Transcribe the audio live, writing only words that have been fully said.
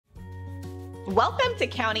Welcome to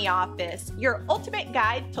County Office, your ultimate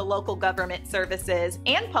guide to local government services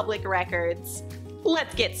and public records.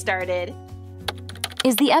 Let's get started.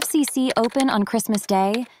 Is the FCC open on Christmas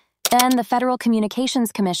Day? Then the Federal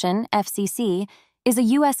Communications Commission, FCC, is a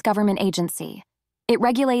U.S. government agency. It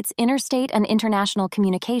regulates interstate and international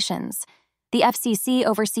communications. The FCC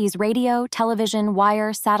oversees radio, television,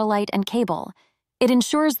 wire, satellite, and cable. It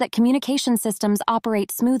ensures that communication systems operate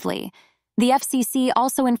smoothly. The FCC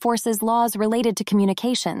also enforces laws related to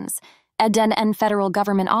communications. And federal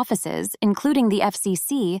government offices, including the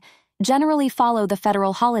FCC, generally follow the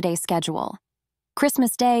federal holiday schedule.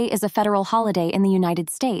 Christmas Day is a federal holiday in the United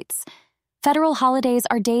States. Federal holidays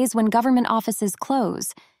are days when government offices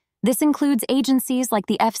close. This includes agencies like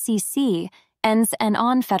the FCC, and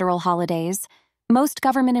on federal holidays. Most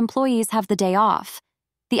government employees have the day off.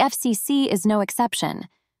 The FCC is no exception.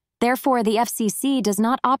 Therefore, the FCC does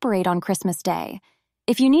not operate on Christmas Day.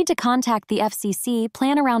 If you need to contact the FCC,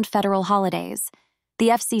 plan around federal holidays. The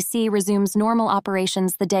FCC resumes normal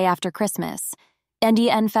operations the day after Christmas.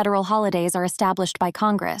 Federal holidays are established by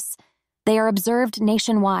Congress. They are observed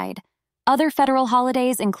nationwide. Other federal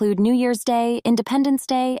holidays include New Year's Day, Independence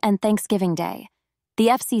Day, and Thanksgiving Day. The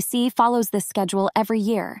FCC follows this schedule every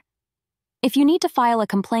year. If you need to file a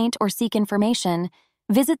complaint or seek information,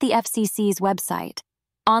 visit the FCC's website.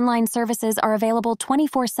 Online services are available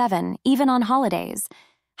 24/7, even on holidays.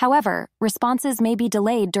 However, responses may be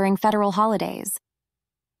delayed during federal holidays.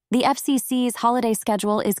 The FCC's holiday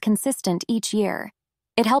schedule is consistent each year.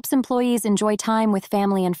 It helps employees enjoy time with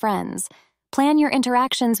family and friends. Plan your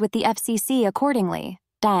interactions with the FCC accordingly.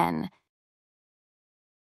 Dan.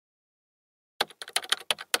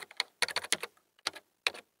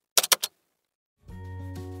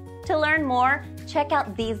 To learn more, check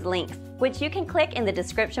out these links, which you can click in the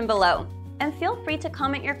description below. And feel free to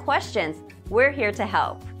comment your questions. We're here to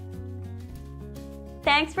help.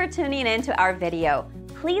 Thanks for tuning in to our video.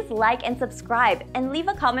 Please like and subscribe and leave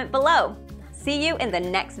a comment below. See you in the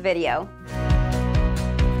next video.